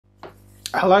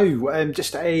Hello,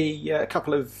 just a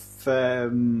couple of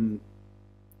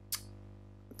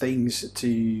things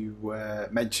to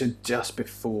mention just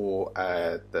before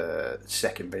the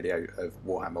second video of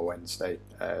Warhammer Wednesday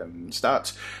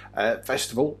starts.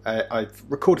 First of all, I've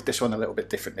recorded this one a little bit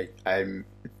differently.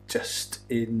 Just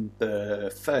in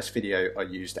the first video, I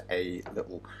used a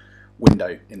little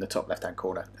window in the top left hand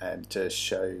corner to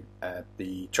show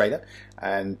the trailer,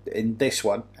 and in this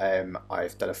one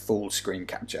I've done a full screen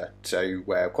capture, so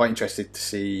we're quite interested to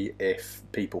see if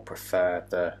people prefer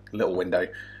the little window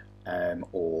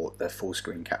or the full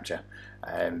screen capture,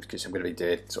 because I'm going to be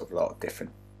doing sort of a lot of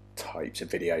different types of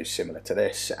videos similar to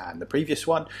this and the previous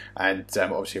one, and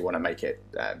obviously want to make it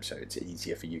so it's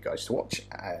easier for you guys to watch,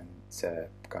 and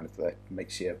kind of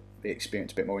makes the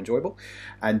experience a bit more enjoyable.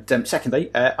 And secondly,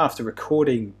 after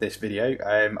recording this video,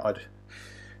 I'd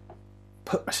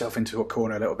put myself into a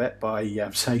corner a little bit by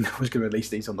saying I was going to release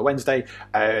these on the Wednesday.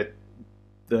 The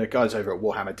guys over at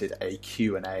Warhammer did a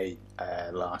Q&A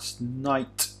last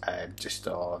night, just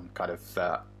on kind of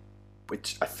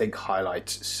which I think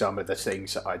highlights some of the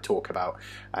things that I talk about,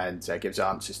 and gives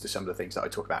answers to some of the things that I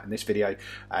talk about in this video.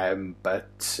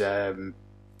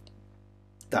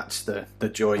 That's the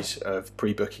joys of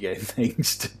pre-booking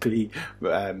things to be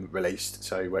released.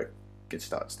 So good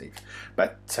start, Steve.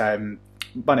 But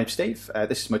my name's Steve.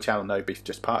 This is my channel, No Beef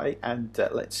Just Party, and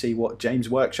let's see what James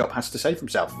Workshop has to say for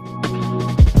himself.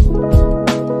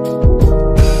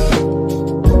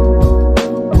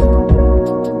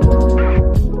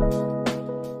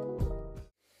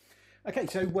 Okay,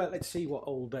 so let's see what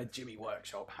old Jimmy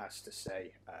Workshop has to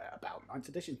say about 9th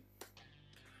edition.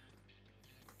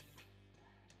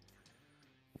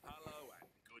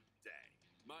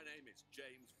 My name is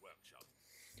James Workshop.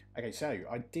 Okay, so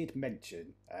I did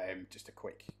mention just a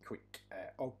quick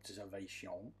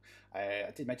observation.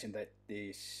 I did mention that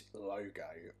this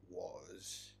logo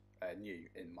was new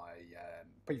in my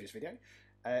previous video.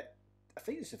 I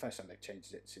think it's the first time they've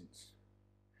changed it since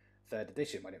 3rd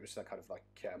edition, when it was kind of like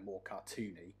more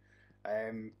cartoony.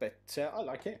 But I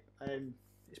like it.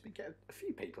 It's been getting, a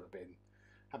few people have been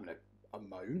having a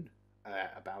moan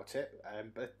about it,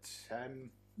 but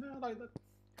no, I like that.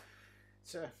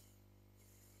 It's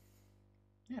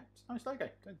yeah, it's a nice logo.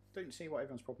 Don't see what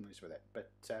everyone's problem is with it,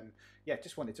 but yeah,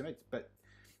 just wanted to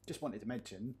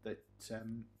mention that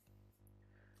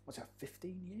what's that,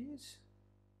 15 years?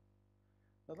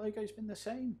 The logo's been the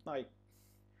same. Like,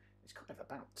 it's kind of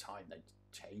about time they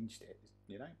changed it,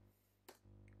 you know.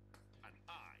 And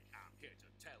I am here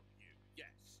to tell you,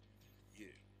 yes,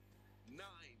 you, 9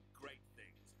 great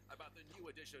things about the new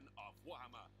edition of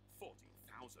Warhammer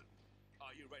 40,000.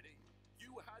 Are you ready?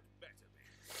 You had better be.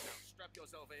 Now strap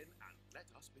yourself in and let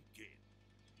us begin.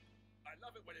 I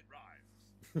love it when it rhymes.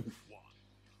 1.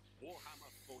 Warhammer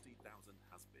 40,000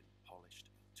 has been polished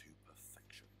to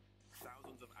perfection.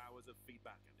 Thousands of hours of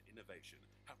feedback and innovation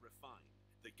have refined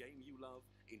the game you love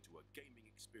into a gaming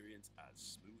experience as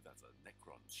smooth as a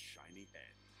Necron's shiny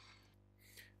head.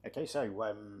 Okay, so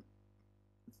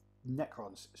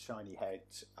Necron's shiny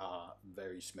heads are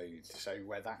very smooth. So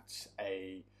where that's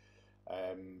a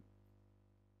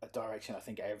direction I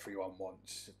think everyone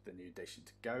wants the new edition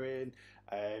to go in.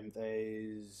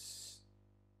 There's,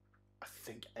 I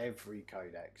think, every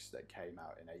codex that came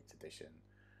out in 8th edition,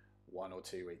 1 or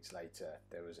 2 weeks later,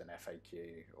 there was an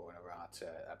FAQ or an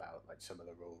errata about like some of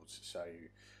the rules. So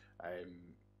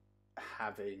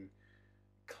having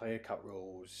clear-cut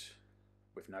rules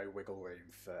with no wiggle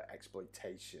room for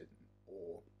exploitation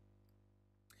or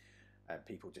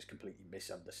people just completely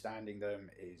misunderstanding them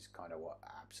is kind of what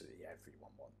absolutely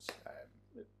everyone wants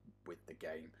with the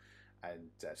game,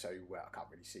 and so I can't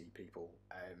really see people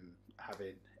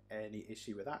having any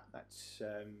issue with that. That's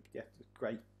yeah,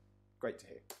 great to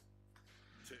hear.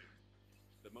 2.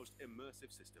 The most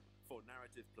immersive system for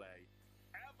narrative play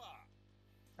ever.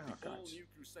 Oh, the all-new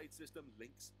Crusade system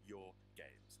links your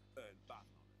games. Earn battle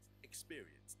honors,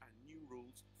 experience, and new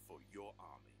rules for your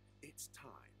army. It's time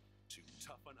to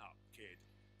toughen up, kid.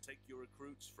 Take your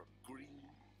recruits from green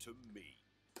to me.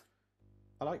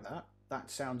 I like that. That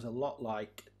sounds a lot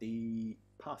like the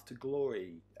Path to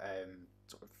Glory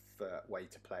sort of way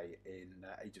to play in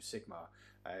Age of Sigmar.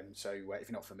 So if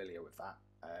you're not familiar with that,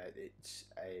 it's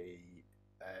a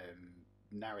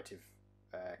narrative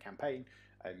campaign.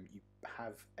 You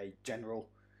have a general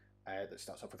that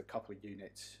starts off with a couple of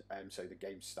units. So the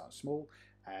game starts small,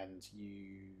 and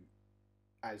you,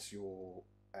 as your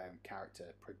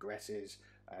character progresses,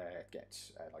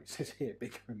 gets like it says here,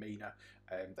 bigger and meaner.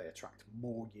 They attract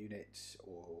more units,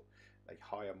 or they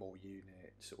hire more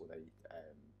units, or they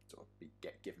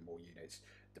get given more units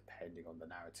depending on the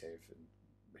narrative and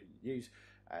who you use.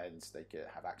 and they can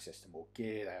have access to more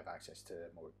gear, they have access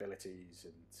to more abilities,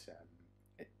 and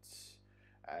it's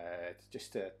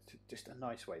just a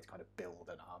nice way to kind of build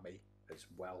an army as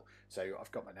well. So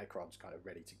I've got my Necrons kind of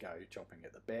ready to go, chomping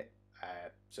at the bit.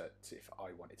 So if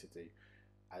I wanted to do,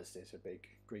 as there's a big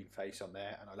green face on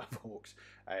there, and I love orcs,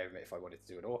 if I wanted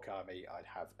to do an orc army, I'd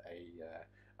have a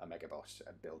mega boss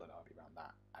and build an army around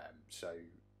that. So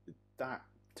that,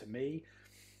 to me,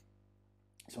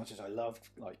 as much as I love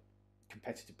like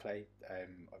competitive play, I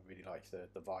really like the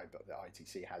vibe that the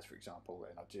ITC has, for example,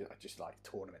 and I just like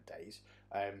tournament days.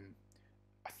 I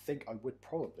think I would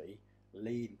probably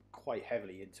lean quite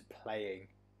heavily into playing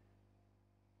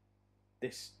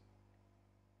this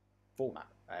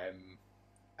format. I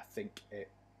think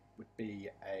it would be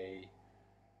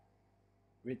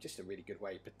just a really good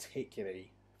way,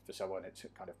 particularly for someone that's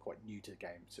kind of quite new to the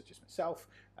game, such as myself,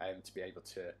 to be able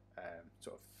to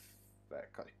sort of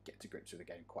kind of get to grips with the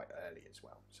game quite early as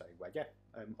well. So yeah,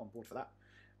 I'm on board for that.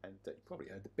 And you probably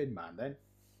heard the bin man then.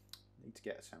 Need to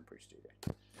get a soundproof studio.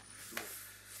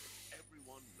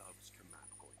 Everyone loves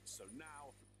command points, so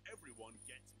now everyone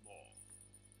gets more.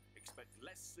 Expect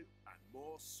less soup and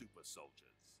more super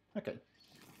soldiers. Okay.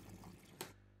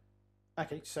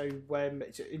 Okay, so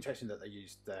it's interesting that they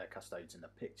used custodes in the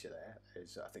picture there,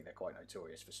 as I think they're quite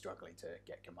notorious for struggling to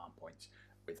get command points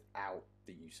without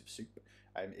the use of soup.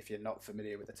 If you're not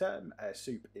familiar with the term,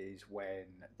 soup is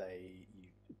when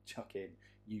you chuck in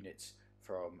units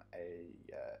from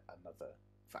another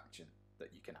faction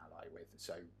that you can ally with.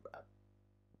 So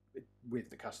with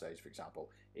the custodes, for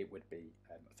example, it would be,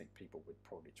 I think people would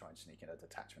probably try and sneak in a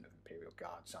detachment of Imperial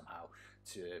Guard somehow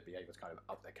to be able to kind of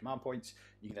up their command points.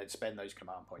 You can then spend those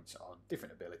command points on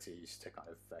different abilities to kind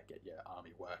of get your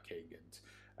army working and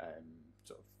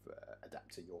sort of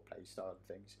adapt to your play style and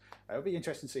things. It'll be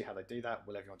interesting to see how they do that.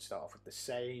 Will everyone start off with the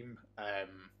same? I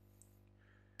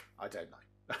don't know.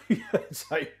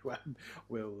 So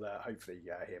we'll hopefully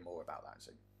hear more about that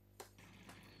soon.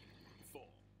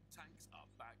 Tanks are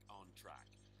back on track.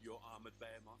 Your armoured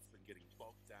behemoth's been getting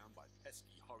bogged down by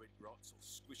pesky horrid grots or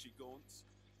squishy gaunts.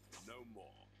 No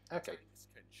more. Okay. Tanks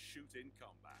can shoot in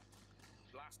combat,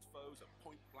 blast foes at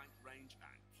point-blank range,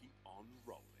 and keep on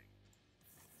rolling.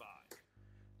 5.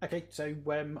 Okay, so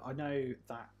I know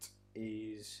that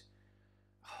is...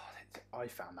 I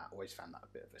always found that a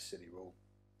bit of a silly rule.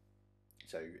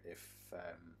 So if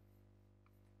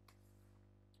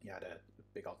you had a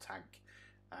big old tank,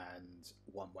 and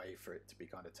one way for it to be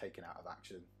kind of taken out of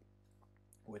action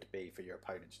would be for your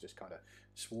opponent to just kind of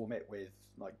swarm it with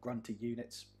like grunty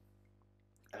units.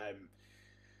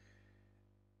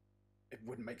 It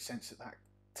wouldn't make sense that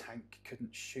tank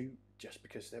couldn't shoot just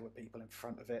because there were people in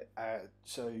front of it.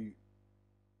 So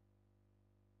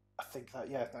I think that,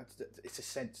 yeah, it's a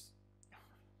sense.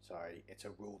 Sorry, it's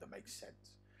a rule that makes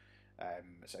sense.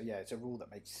 So yeah, it's a rule that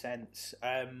makes sense.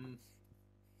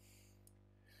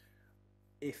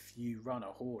 If you run a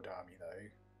horde army, though,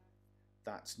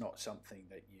 that's not something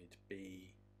that you'd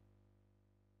be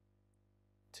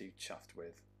too chuffed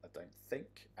with, I don't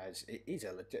think, as it is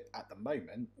a legit, at the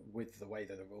moment, with the way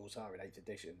that the rules are in 8th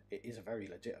edition, it is a very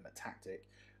legitimate tactic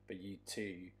for you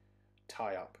to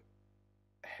tie up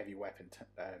heavy weapon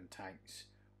tanks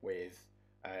with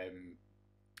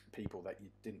people that you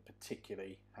didn't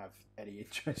particularly have any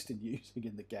interest in using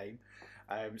in the game.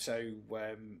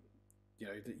 You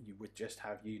know, that you would just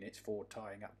have units for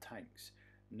tying up tanks.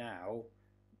 Now,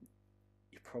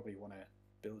 you probably want to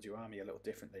build your army a little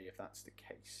differently if that's the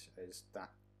case, as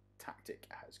that tactic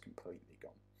has completely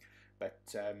gone.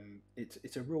 But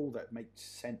it's a rule that makes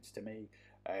sense to me.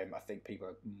 I think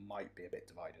people might be a bit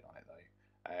divided on it, though.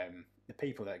 The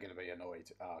people that are going to be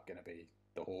annoyed are going to be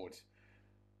the horde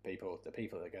people. The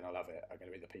people that are going to love it are going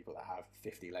to be the people that have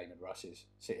 50 layman Russes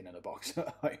sitting in a box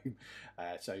at home.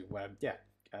 Yeah.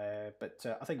 But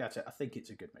I think that's it. I think it's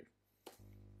a good move.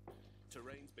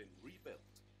 Terrain's been rebuilt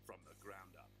from the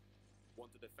ground up.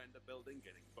 Want to defend a building,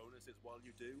 getting bonuses while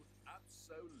you do?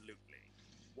 Absolutely.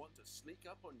 Want to sneak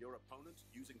up on your opponent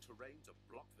using terrain to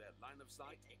block their line of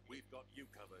sight? We've got you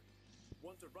covered.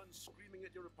 Want to run screaming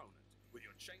at your opponent with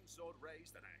your chainsword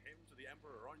raised and a hymn to the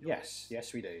Emperor on your lips?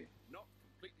 Yes, we do. Not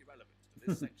completely relevant to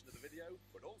this section of the video,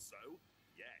 but also,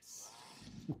 yes.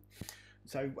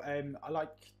 So I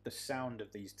like the sound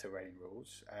of these terrain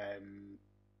rules.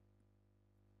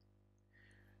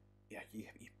 Yeah,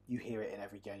 you hear it in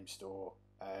every game store.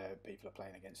 People are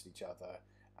playing against each other,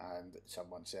 and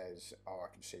someone says, "Oh, I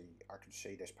can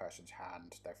see this person's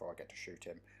hand, therefore I get to shoot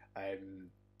him." I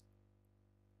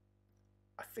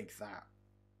think that,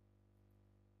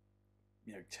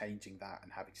 you know, changing that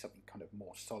and having something kind of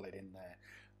more solid in there,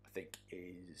 I think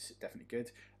is definitely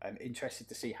good. I'm interested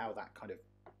to see how that kind of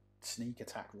sneak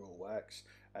attack rule works.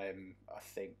 I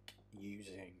think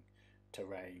using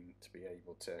terrain to be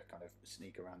able to kind of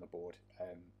sneak around the board,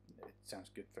 it sounds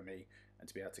good for me, and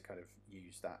to be able to kind of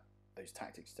use those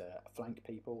tactics to flank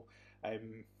people.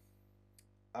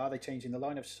 Are they changing the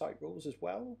line of sight rules as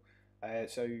well?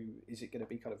 So is it going to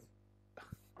be kind of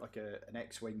like an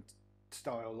X-wing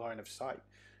style line of sight?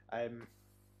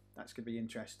 That's going to be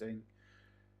interesting.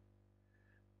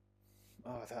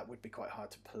 Oh, that would be quite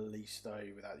hard to police though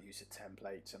without the use of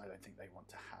templates, and I don't think they want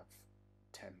to have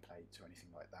templates or anything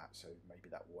like that, so maybe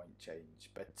that won't change.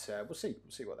 But we'll see.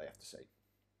 We'll see what they have to say.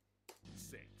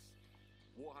 6.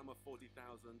 Warhammer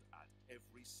 40,000 at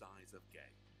every size of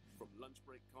game. From lunch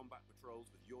break combat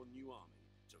patrols with your new army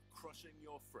to crushing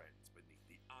your friends beneath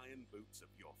the iron boots of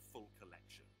your full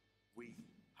collection. We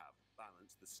have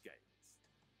balanced the scales.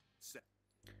 7.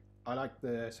 I like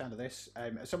the sound of this.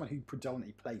 As someone who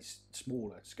predominantly plays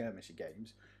smaller skirmishy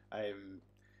games,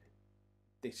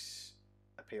 this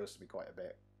appeals to me quite a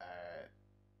bit.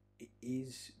 It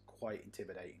is quite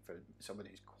intimidating for someone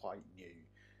who's quite new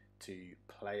to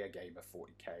play a game of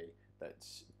 40k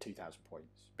that's 2,000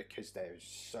 points, because there's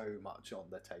so much on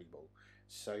the table,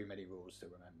 so many rules to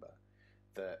remember,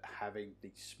 that having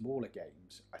these smaller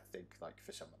games, I think, like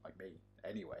for someone like me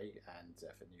anyway, and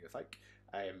for newer folk,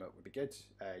 would be good.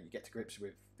 You get to grips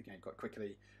with the game quite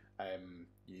quickly.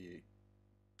 You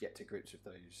get to grips with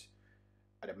those.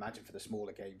 I'd imagine for the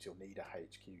smaller games, you'll need a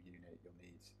HQ unit. You'll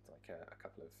need like a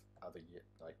couple of other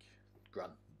like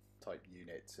grunt type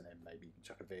units, and then maybe you can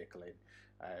chuck a vehicle in.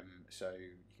 So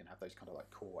you can have those kind of like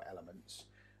core elements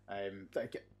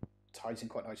that ties in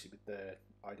quite nicely with the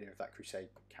idea of that Crusade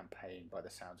campaign by the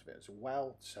sounds of it as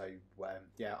well. So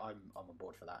yeah, I'm on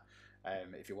board for that.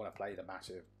 If you want to play the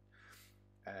massive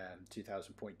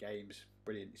 2,000 point games,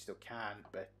 brilliant, you still can,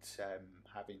 but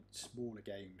having smaller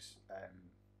games,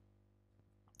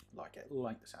 like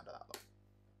the sound of that lot.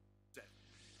 7.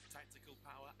 Tactical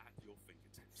power at your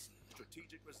fingertips.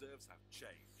 Strategic reserves have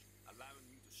changed, allowing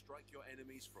you to strike your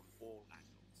enemies from all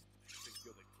angles. Think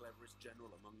you're the cleverest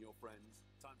general among your friends?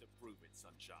 Time to prove it,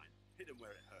 sunshine. Hit him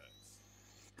where it hurts.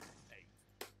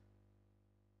 8.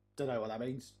 Don't know what that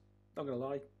means, not gonna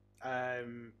lie.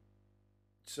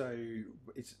 So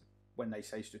it's when they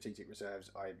say strategic reserves,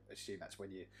 I assume that's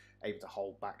when you're able to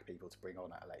hold back people to bring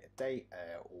on at a later date,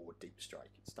 or deep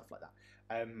strike and stuff like that.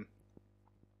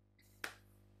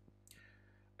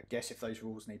 I guess if those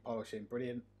rules need polishing,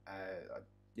 brilliant.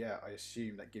 Yeah, I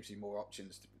assume that gives you more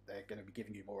options. They're going to be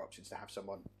giving you more options to have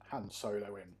someone Han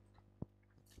Solo in,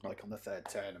 like on the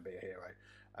 3rd turn, and be a hero,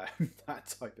 that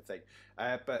type of thing.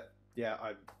 But yeah,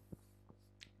 I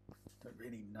don't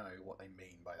really know what they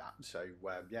mean by that. So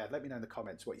yeah, let me know in the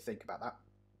comments what you think about that.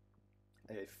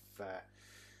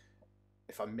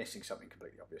 If I'm missing something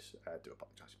completely obvious, do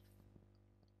apologise.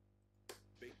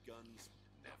 Big guns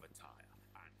never tire,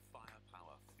 and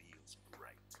firepower feels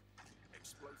great.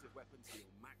 Explosive weapons deal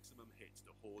maximum hits to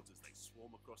hordes as they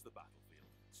swarm across the battlefield.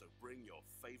 So bring your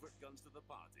favourite guns to the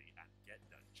party and get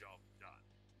the job done.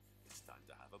 It's time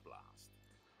to have a blast.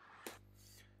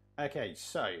 Okay,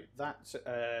 so that's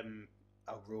a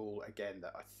rule again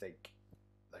that I think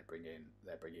they're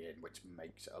bringing in, which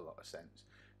makes a lot of sense.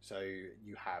 So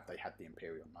they had the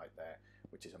Imperial Knight there,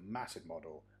 which is a massive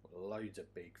model with loads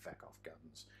of big feck-off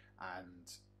guns,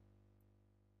 and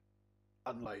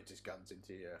unloads his guns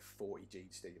into your 40 Gene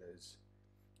Stealers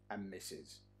and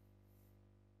misses.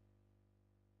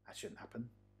 That shouldn't happen.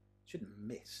 Shouldn't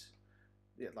miss.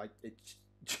 Yeah, like it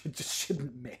just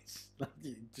shouldn't miss. Like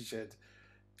you should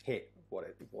hit what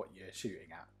you're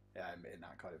shooting at in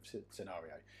that kind of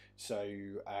scenario. So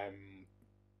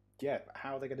yeah,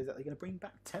 how are they going to do that? They're going to bring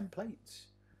back templates?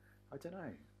 I don't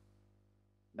know.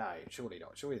 No, surely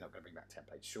not. Surely they're not going to bring back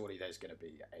templates. Surely there's going to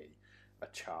be a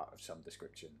chart of some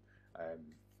description.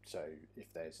 So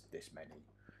if there's this many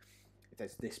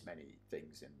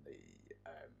things in the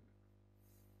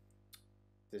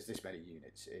there's this many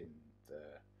units in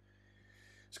the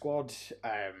squad,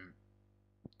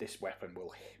 this weapon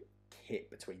will hit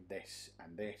between this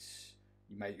and this.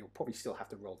 You'll probably still have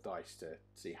to roll dice to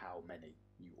see how many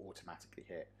you automatically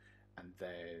hit, and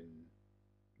then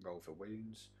roll for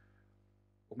wounds,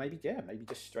 or maybe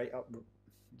just straight up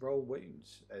roll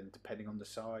wounds, and depending on the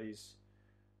size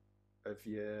of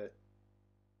the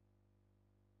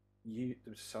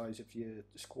size of your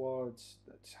squads,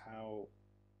 that's how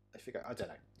I figure. I don't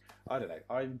know.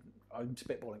 I'm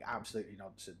spitballing absolutely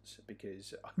nonsense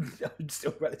because I'm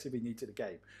still relatively new to the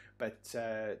game. But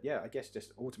yeah, I guess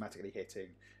just automatically hitting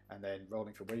and then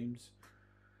rolling for wounds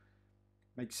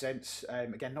makes sense.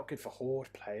 Again, not good for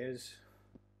horde players.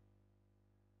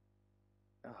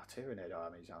 Tyranid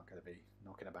armies aren't going to be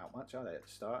knocking about much, are they, at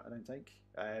the start? I don't think.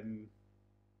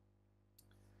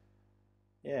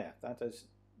 Yeah, that does.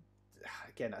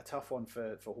 Again, a tough one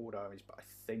for Horde armies, but I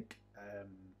think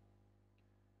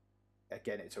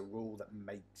again, it's a rule that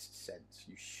makes sense.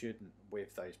 You shouldn't,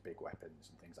 with those big weapons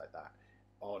and things like that,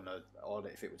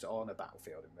 if it was on a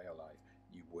battlefield in real life,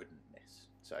 you wouldn't miss.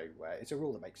 So it's a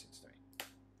rule that makes sense to me.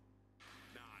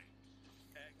 9.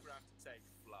 Aircraft take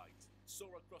flight.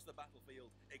 Soar across the battlefield,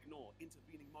 ignore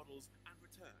intervening models, and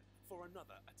return for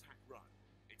another attack run.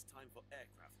 It's time for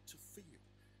aircraft to feel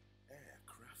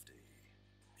aircrafty.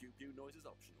 Pew-pew noise is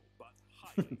optional, but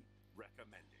highly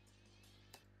recommended.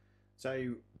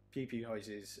 So pew-pew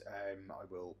noises I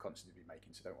will constantly be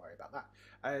making, so don't worry about that.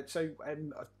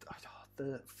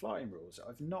 The flying rules,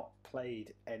 I've not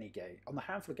played any game. On the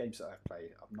handful of games that I've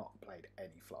played, I've not played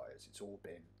any flyers. It's all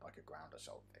been like a ground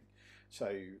assault thing. So,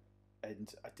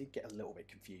 and I did get a little bit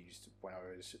confused when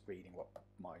I was reading what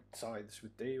my scythes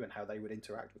would do and how they would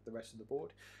interact with the rest of the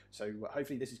board. So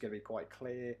hopefully this is going to be quite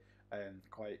clear and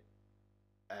quite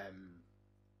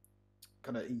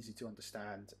kind of easy to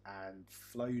understand and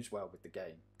flows well with the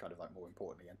game, kind of like more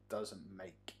importantly, and doesn't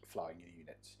make flying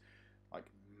units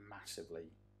like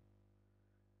massively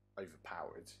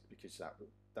overpowered, because that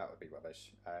would be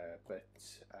rubbish.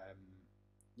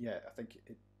 Yeah, I think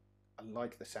I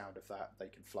like the sound of that. They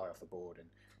can fly off the board and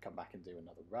come back and do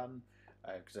another run,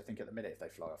 because I think at the minute if they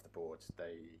fly off the board,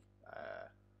 they're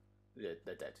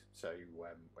dead. So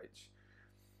which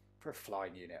for a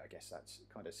flying unit, I guess that's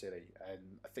kind of silly.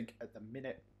 And I think at the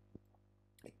minute,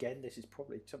 again, this is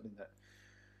probably something that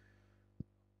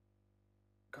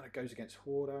kind of goes against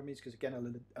Horde armies, because again,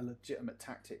 a legitimate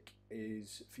tactic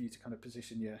is for you to kind of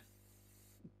position your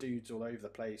dudes all over the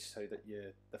place so that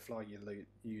the flying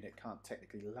unit can't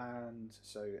technically land,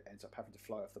 so it ends up having to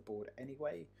fly off the board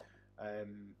anyway.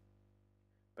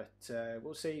 But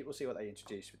we'll see what they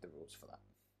introduce with the rules for that.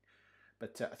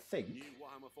 But I think New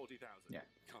Warhammer 40,000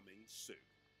 coming soon.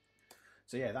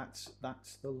 So yeah, that's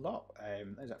the lot.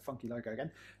 There's that funky logo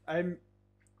again.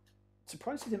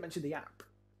 Surprised they didn't mention the app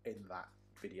in that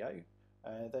video.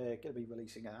 They're going to be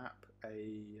releasing an app,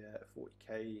 a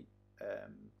 40k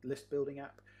list building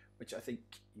app, which I think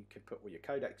you can put all your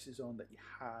codexes on that you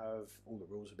have. All the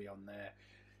rules will be on there.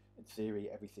 In theory,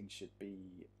 everything should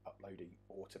be uploading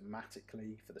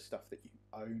automatically for the stuff that you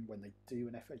own when they do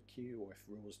an FAQ, or if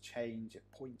rules change,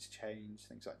 if points change,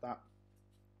 things like that.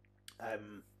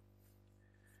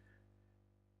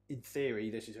 In theory,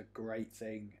 this is a great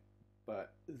thing,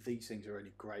 but these things are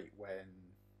only great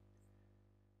when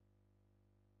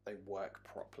they work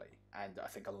properly. And I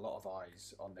think a lot of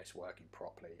eyes on this working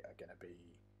properly are going to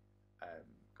be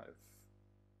kind of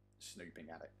snooping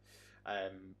at it.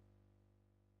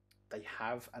 They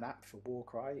have an app for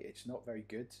Warcry. It's not very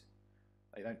good.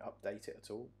 They don't update it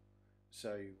at all.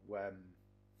 So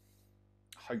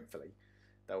hopefully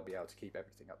they'll be able to keep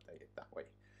everything updated that way.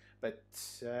 But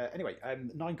anyway,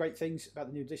 9 great things about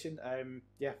the new edition.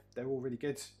 Yeah, they're all really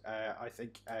good. I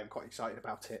think I'm quite excited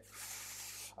about it.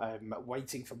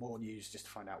 Waiting for more news just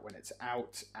to find out when it's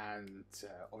out, and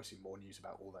obviously more news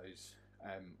about all those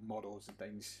models and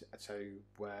things. So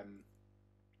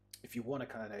if you want to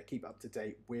kind of keep up to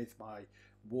date with my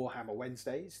Warhammer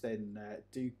Wednesdays, then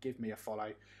do give me a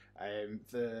follow. I'm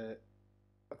going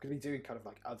to be doing kind of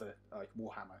like other like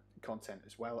Warhammer content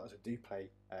as well, as I do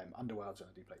play Underworlds and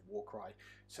I do play Warcry.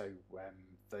 So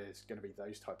there's going to be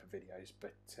those type of videos.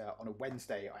 But on a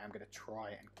Wednesday, I am going to try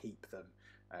and keep them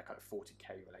kind of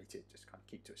 40k related, just kind of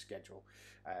keep to a schedule.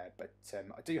 But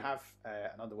I do have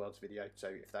an Underworlds video, so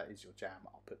if that is your jam,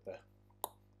 I'll put the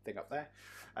thing up there.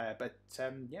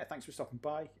 Yeah, thanks for stopping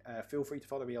by. Feel free to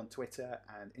follow me on Twitter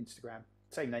and Instagram.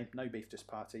 Same name, No Beef Just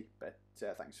Party. But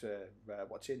thanks for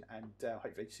watching, and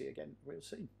hopefully see you again real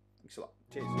soon. Thanks a lot.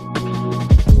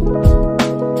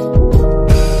 Cheers.